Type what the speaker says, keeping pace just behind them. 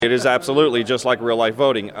It is absolutely just like real-life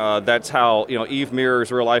voting. That's how, EVE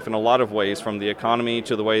mirrors real life in a lot of ways, from the economy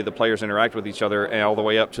to the way the players interact with each other, and all the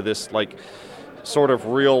way up to this, sort of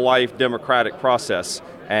real-life democratic process.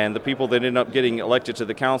 And the people that end up getting elected to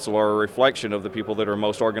the council are a reflection of the people that are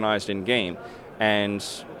most organized in-game. And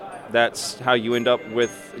that's how you end up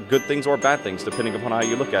with good things or bad things, depending upon how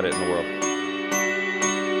you look at it in the world.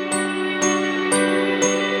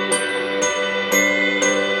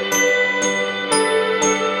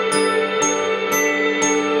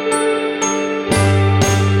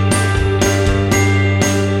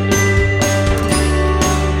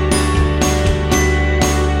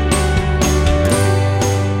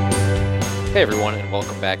 Hey everyone, and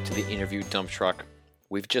welcome back to the Interview Dump Truck.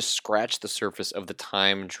 We've just scratched the surface of the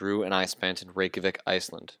time Drew and I spent in Reykjavik,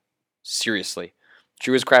 Iceland. Seriously.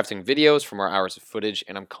 Drew is crafting videos from our hours of footage,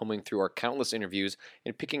 and I'm combing through our countless interviews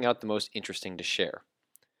and picking out the most interesting to share.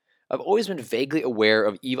 I've always been vaguely aware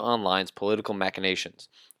of EVE Online's political machinations,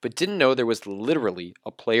 but didn't know there was literally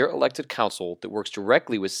a player-elected council that works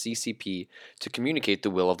directly with CCP to communicate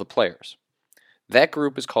the will of the players. That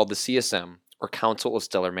group is called the CSM, or Council of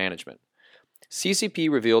Stellar Management. CCP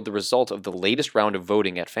revealed the result of the latest round of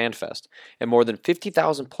voting at FanFest, and more than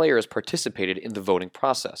 50,000 players participated in the voting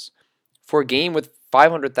process. For a game with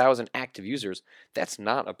 500,000 active users, that's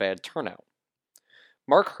not a bad turnout.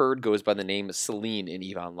 Mark Hurd goes by the name Celine in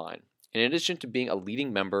EVE Online. In addition to being a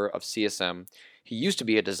leading member of CSM, he used to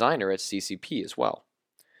be a designer at CCP as well.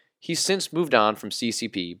 He's since moved on from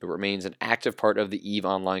CCP, but remains an active part of the EVE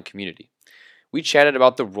Online community. We chatted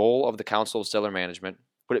about the role of the Council of Stellar Management,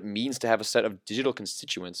 what it means to have a set of digital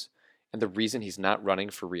constituents, and the reason he's not running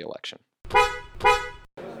for re-election.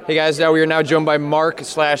 Hey guys, we are now joined by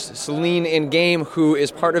Mark/Celine in game, who is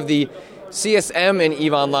part of the CSM in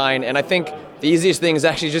EVE Online, and I think the easiest thing is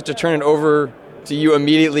actually just to turn it over to you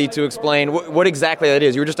immediately to explain what exactly that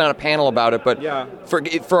is. You were just on a panel about it, but yeah.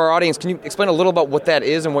 For our audience, can you explain a little about what that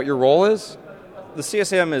is and what your role is? The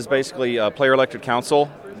CSM is basically a player-elected council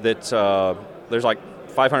that there's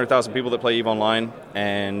 500,000 people that play EVE Online,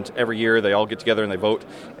 and every year they all get together and they vote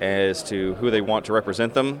as to who they want to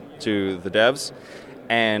represent them to the devs.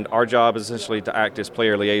 And our job is essentially to act as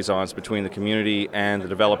player liaisons between the community and the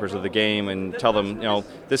developers of the game and tell them,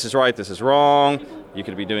 this is right, this is wrong, you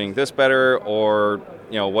could be doing this better, or,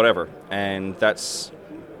 whatever. And that's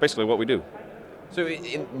basically what we do. So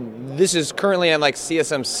this is currently on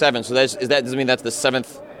CSM 7, so does that mean that's the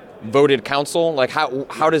 7th voted council?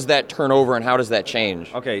 How does that turn over and how does that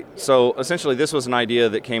change? Okay, so essentially this was an idea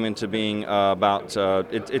that came into being about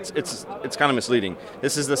it's kind of misleading.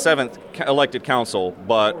 This is the 7th elected council,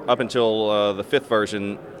 but up until the 5th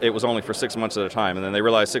version, it was only for 6 months at a time, and then they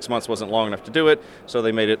realized 6 months wasn't long enough to do it, so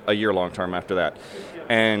they made it a year-long term after that.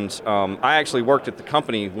 And I actually worked at the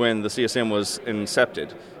company when the CSM was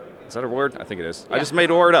incepted. Is that a word? I think it is. Yeah. I just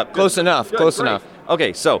made a word up. Close enough.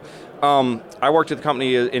 Okay, so I worked at the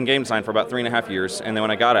company in game design for about 3.5 years, and then when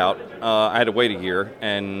I got out, I had to wait a year,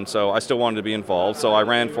 and so I still wanted to be involved. So I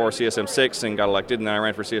ran for CSM 6 and got elected, and then I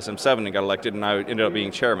ran for CSM 7 and got elected, and I ended up being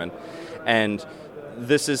chairman. And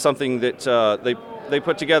this is something that they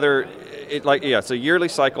put together. It's a yearly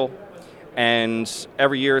cycle. And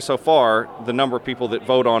every year so far, the number of people that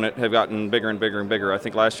vote on it have gotten bigger and bigger and bigger. I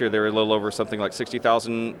think last year there were a little over something like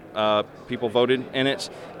 60,000 people voted in it.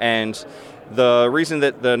 And the reason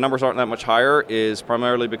that the numbers aren't that much higher is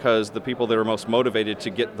primarily because the people that are most motivated to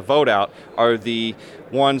get the vote out are the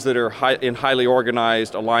ones that are in highly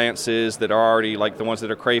organized alliances that are already the ones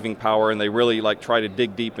that are craving power, and they really try to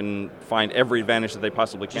dig deep and find every advantage that they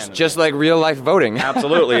possibly can. Just like real-life voting.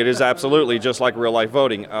 Absolutely. It is absolutely just like real-life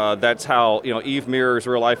voting. That's how, EVE mirrors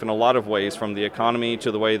real life in a lot of ways, from the economy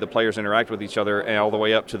to the way the players interact with each other, and all the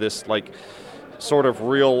way up to this, sort of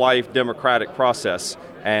real-life democratic process.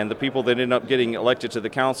 And the people that end up getting elected to the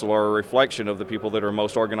council are a reflection of the people that are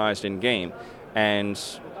most organized in-game. And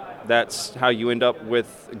that's how you end up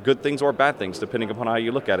with good things or bad things, depending upon how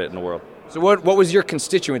you look at it in the world. So what was your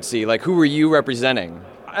constituency? Who were you representing?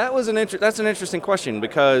 That's an interesting question,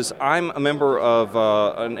 because I'm a member of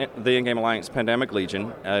the In-Game Alliance Pandemic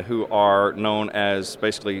Legion, who are known as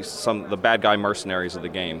basically the bad guy mercenaries of the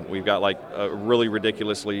game. We've got really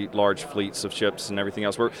ridiculously large fleets of ships and everything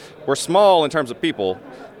else. We're small in terms of people,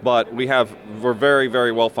 but we're very,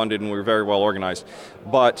 very well funded and we're very well organized.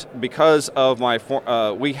 But because of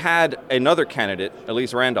we had another candidate,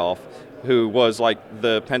 Elise Randolph, who was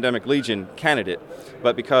the Pandemic Legion candidate,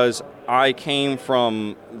 but because I came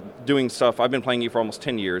from doing stuff, I've been playing EVE for almost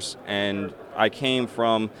 10 years, and I came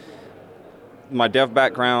from my dev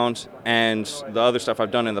background and the other stuff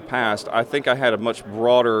I've done in the past, I think I had a much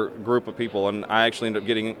broader group of people, and I actually ended up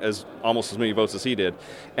getting almost as many votes as he did.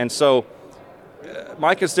 And so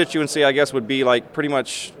my constituency, I guess, would be like pretty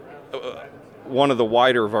much one of the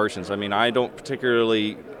wider versions. I mean, I don't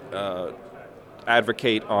particularly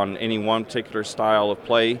advocate on any one particular style of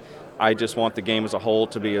play. I just want the game as a whole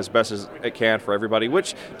to be as best as it can for everybody,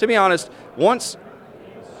 which, to be honest, once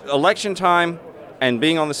election time and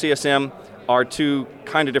being on the CSM are two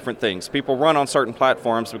kind of different things. People run on certain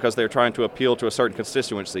platforms because they're trying to appeal to a certain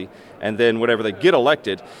constituency, and then whenever they get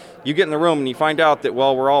elected, you get in the room and you find out that,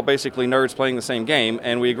 well, we're all basically nerds playing the same game,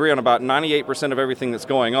 and we agree on about 98% of everything that's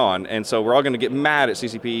going on, and so we're all going to get mad at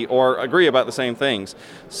CCP or agree about the same things.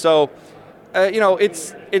 So, it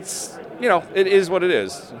is what it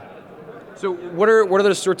is. So what are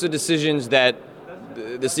the sorts of decisions that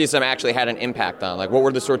the CSM actually had an impact on? Like, what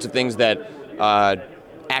were the sorts of things that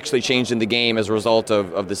actually changed in the game as a result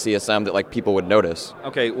of the CSM that, like, people would notice?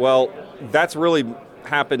 Okay, well, that's really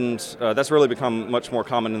happened. That's really become much more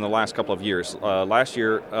common in the last couple of years. Last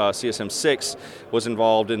year, CSM 6 was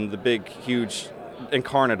involved in the big, huge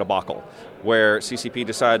Incarnate debacle, where CCP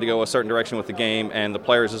decided to go a certain direction with the game, and the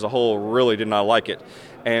players as a whole really did not like it.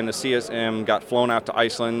 And the CSM got flown out to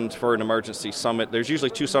Iceland for an emergency summit. There's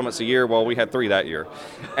usually 2 summits a year. Well, we had 3 that year.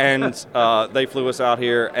 And they flew us out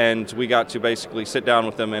here, and we got to basically sit down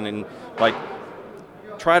with them and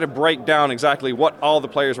try to break down exactly what all the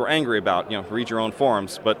players were angry about. Read your own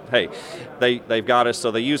forums. But, hey, they've got us,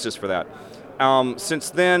 so they used us for that.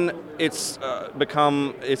 Since then, it's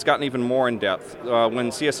gotten even more in depth.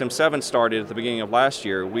 When CSM 7 started at the beginning of last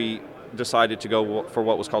year, we decided to go for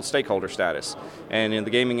what was called stakeholder status. And in the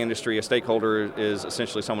gaming industry, a stakeholder is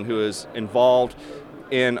essentially someone who is involved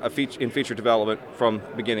in feature development from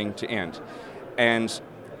beginning to end. And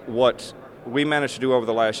what we managed to do over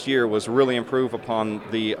the last year was really improve upon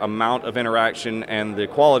the amount of interaction and the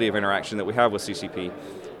quality of interaction that we have with CCP.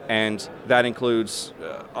 And that includes,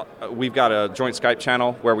 we've got a joint Skype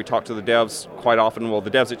channel where we talk to the devs quite often. Well,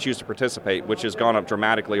 the devs that choose to participate, which has gone up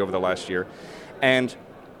dramatically over the last year. And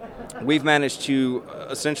we've managed to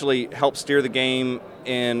essentially help steer the game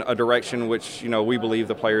in a direction which, we believe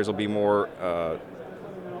the players will be more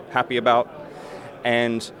happy about.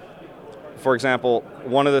 And, for example,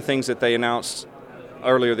 one of the things that they announced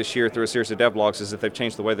earlier this year through a series of devlogs is that they've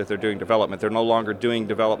changed the way that they're doing development. They're no longer doing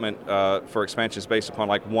development for expansions based upon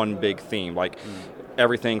one big theme,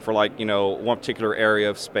 everything for one particular area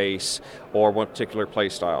of space or one particular play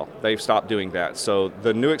style. They've stopped doing that. So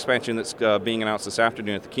the new expansion that's being announced this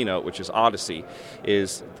afternoon at the keynote, which is Odyssey,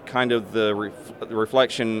 is kind of the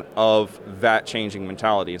reflection of that changing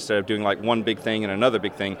mentality. Instead of doing one big thing and another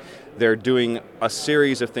big thing, they're doing a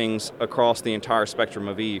series of things across the entire spectrum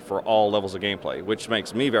of EVE for all levels of gameplay, which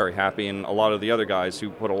makes me very happy, and a lot of the other guys who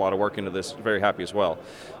put a lot of work into this very happy as well.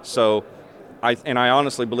 So I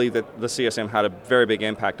honestly believe that the CSM had a very big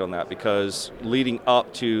impact on that, because leading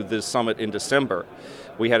up to this summit in December,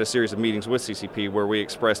 we had a series of meetings with CCP where we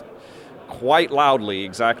expressed quite loudly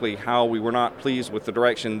exactly how we were not pleased with the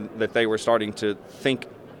direction that they were starting to think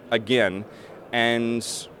again,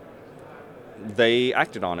 and they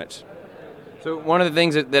acted on it. So one of the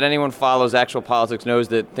things that anyone follows actual politics knows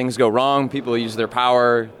that things go wrong, people use their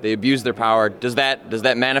power, they abuse their power. Does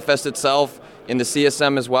that manifest itself in the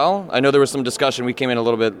CSM as well? I know there was some discussion, we came in a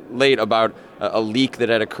little bit late, about a leak that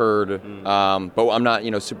had occurred, but I'm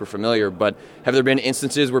not super familiar. But have there been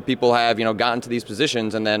instances where people have gotten to these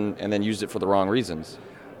positions and then used it for the wrong reasons?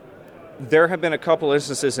 There have been a couple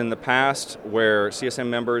instances in the past where CSM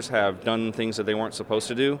members have done things that they weren't supposed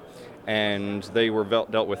to do, and they were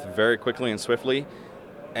dealt with very quickly and swiftly.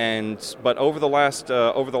 But over the last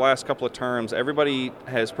couple of terms, everybody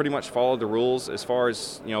has pretty much followed the rules. As far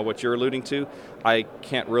as what you're alluding to, I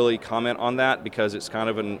can't really comment on that because it's kind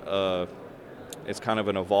of an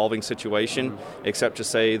evolving situation. Except to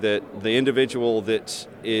say that the individual that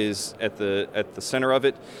is at the center of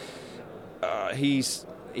it, he's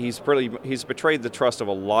betrayed the trust of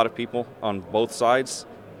a lot of people on both sides.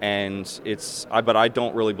 But I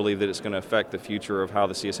don't really believe that it's going to affect the future of how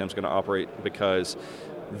the CSM is going to operate, because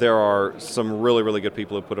there are some really, really good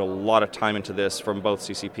people who put a lot of time into this from both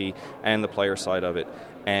CCP and the player side of it.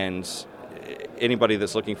 And anybody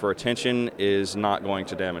that's looking for attention is not going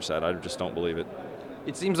to damage that. I just don't believe it.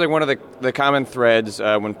 It seems like one of the common threads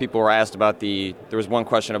when people were asked about there was one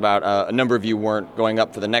question about a number of you weren't going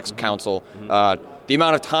up for the next council. The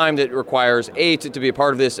amount of time that it requires, A, to be a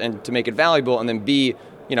part of this and to make it valuable, and then B,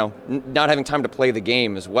 not having time to play the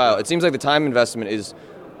game as well. It seems like the time investment is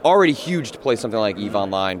already huge to play something like EVE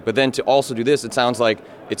Online, but then to also do this, it sounds like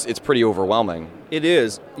it's pretty overwhelming. It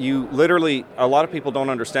is. You literally, a lot of people don't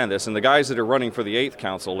understand this, and the guys that are running for the 8th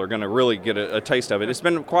Council are going to really get a taste of it. It's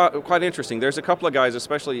been quite interesting. There's a couple of guys,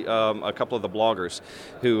 especially a couple of the bloggers,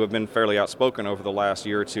 who have been fairly outspoken over the last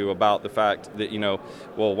year or two about the fact that,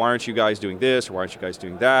 well, why aren't you guys doing this, or why aren't you guys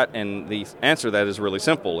doing that? And the answer to that is really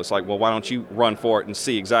simple. It's like, well, why don't you run for it and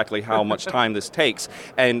see exactly how much time this takes?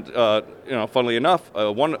 And, funnily enough,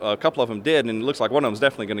 a couple of them did, and it looks like one of them is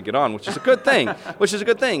definitely going to get on, which is a good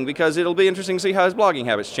thing, because it'll be interesting to see how his blogging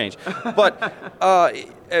habits change. But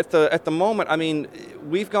at the moment, I mean,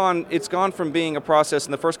 it's gone from being a process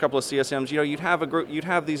in the first couple of CSMs. You'd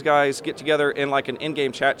have these guys get together in like an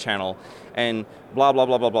in-game chat channel and blah blah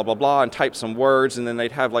blah blah blah blah blah, and type some words, and then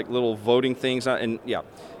they'd have like little voting things. And yeah,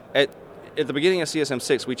 at the beginning of CSM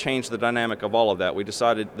 6, we changed the dynamic of all of that. We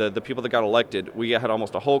decided the people that got elected, we had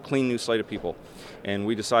almost a whole clean new slate of people, and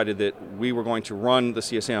we decided that we were going to run the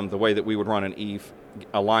CSM the way that we would run an EVE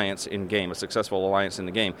alliance in game, a successful alliance in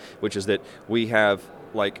the game, which is that we have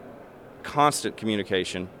like constant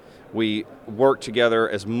communication. We work together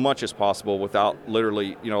as much as possible without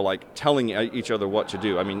literally, telling each other what to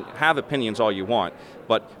do. I mean, have opinions all you want,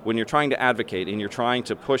 but when you're trying to advocate and you're trying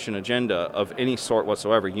to push an agenda of any sort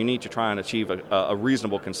whatsoever, you need to try and achieve a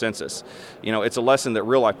reasonable consensus. It's a lesson that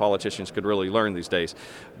real-life politicians could really learn these days.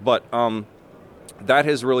 But that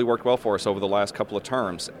has really worked well for us over the last couple of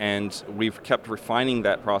terms, and we've kept refining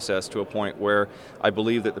that process to a point where I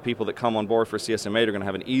believe that the people that come on board for CSM8 are going to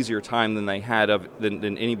have an easier time than they had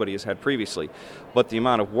than anybody has had previously. But the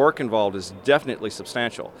amount of work involved is definitely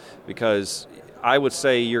substantial, because I would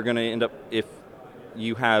say you're going to end up, if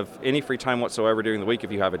you have any free time whatsoever during the week,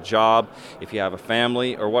 if you have a job, if you have a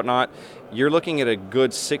family or whatnot, you're looking at a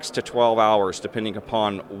good 6 to 12 hours depending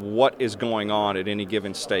upon what is going on at any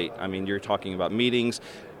given state. I mean, you're talking about meetings,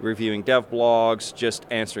 reviewing dev blogs, just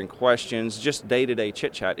answering questions, just day-to-day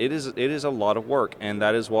chit-chat. It is a lot of work, and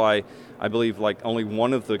that is why I believe like only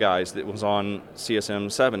one of the guys that was on CSM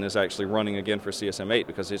 7 is actually running again for CSM 8,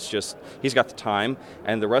 because it's just, he's got the time,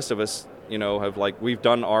 and the rest of us, have we've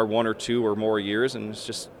done our 1 or 2 or more years, and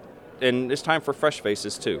it's time for fresh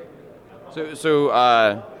faces too.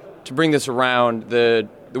 So to bring this around, the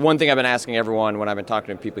one thing I've been asking everyone when I've been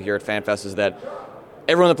talking to people here at FanFest is that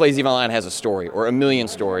everyone that plays EVE Online has a story or a million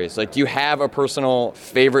stories. Like, do you have a personal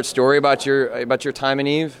favorite story about your time in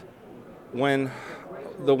EVE? What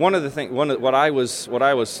I was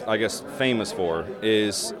I guess famous for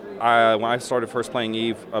is when I started first playing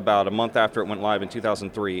EVE about a month after it went live in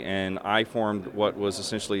 2003, and I formed what was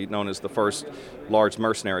essentially known as the first large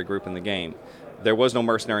mercenary group in the game. There was no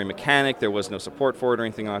mercenary mechanic, there was no support for it or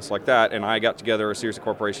anything else like that, and I got together a series of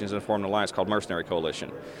corporations and formed an alliance called Mercenary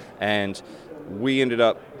Coalition. And we ended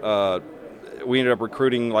up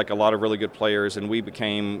recruiting like a lot of really good players, and we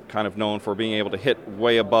became kind of known for being able to hit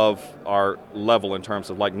way above our level in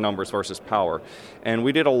terms of like numbers versus power. And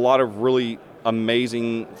we did a lot of really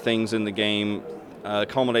amazing things in the game,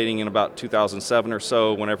 culminating in about 2007 or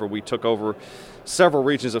so, whenever we took over several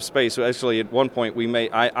regions of space. So actually, at one point,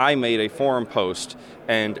 I made a forum post,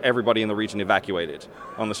 and everybody in the region evacuated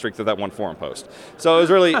on the strength of that one forum post. So it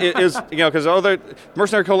was really, because the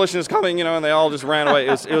Mercenary Coalition is coming, and they all just ran away.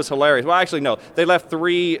 It was hilarious. Well, actually, no, they left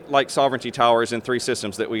 3 like sovereignty towers in 3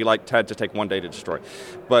 systems that we had to take one day to destroy.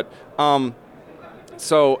 But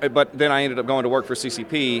but then I ended up going to work for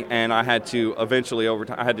CCP, and I had to eventually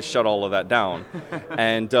I had to shut all of that down,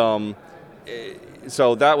 and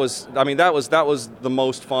so that was the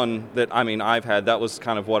most fun that I've had. That was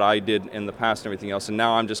kind of what I did in the past and everything else, and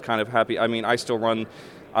now I'm just kind of happy. I mean, I still run.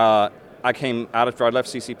 I came out after I left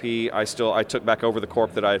CCP. I took back over the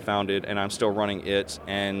corp that I had founded, and I'm still running it,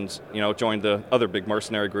 and joined the other big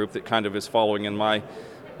mercenary group that kind of is following in my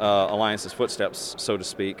Alliance's footsteps, so to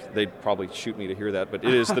speak. They'd probably shoot me to hear that, but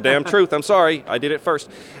it is the damn truth. I'm sorry, I did it first.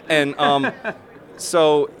 And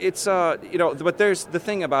so it's but there's the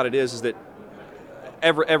thing about it is that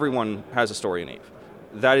everyone has a story in EVE.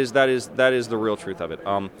 That is the real truth of it.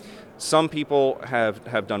 Some people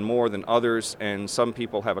have done more than others, and some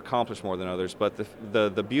people have accomplished more than others. But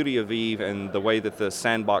the beauty of EVE and the way that the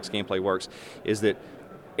sandbox gameplay works is that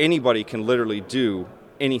anybody can literally do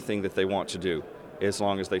anything that they want to do, as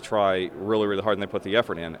long as they try really, really hard and they put the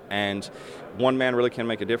effort in. And one man really can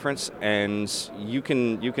make a difference, and you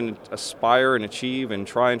can aspire and achieve and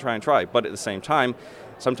try. But at the same time,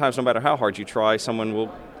 sometimes no matter how hard you try, someone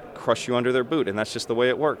will crush you under their boot, and that's just the way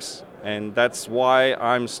it works. And that's why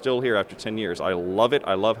I'm still here after 10 years. I love it.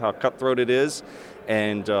 I love how cutthroat it is.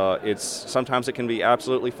 And sometimes it can be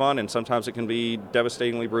absolutely fun, and sometimes it can be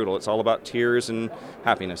devastatingly brutal. It's all about tears and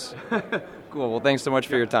happiness. Cool. Well, thanks so much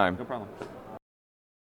for your time. No problem.